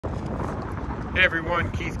Hey everyone,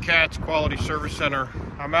 Keith Katz, Quality Service Center.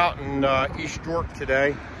 I'm out in East York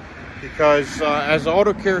today because as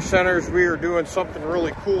Auto Care Centers, we are doing something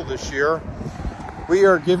really cool this year. We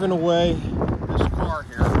are giving away this car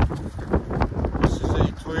here. This is a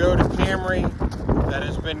Toyota Camry that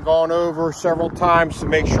has been gone over several times to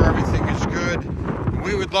make sure everything is good. And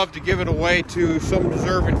we would love to give it away to some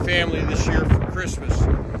deserving family this year for Christmas.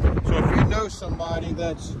 So if you know somebody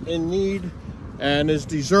that's in need and is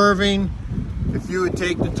deserving, if you would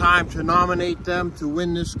take the time to nominate them to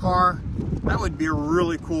win this car, that would be a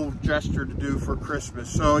really cool gesture to do for Christmas.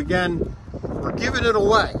 So again, we're giving it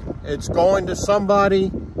away. It's going to somebody.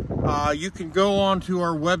 You can go on to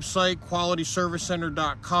our website,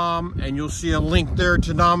 qualityservicecenter.com, and you'll see a link there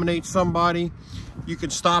to nominate somebody. You can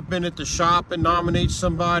stop in at the shop and nominate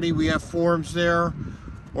somebody. We have forms there,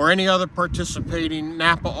 or any other participating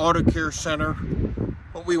Napa Auto Care Center.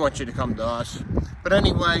 But we want you to come to us. But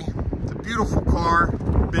anyway, it's a beautiful car,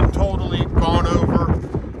 been totally gone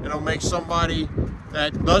over. It'll make somebody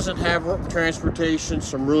that doesn't have transportation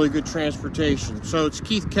some really good transportation. So it's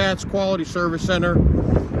Keith Katz, Quality Service Center.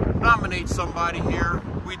 Nominate somebody here.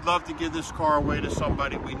 We'd love to give this car away to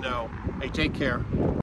somebody we know. Hey, take care.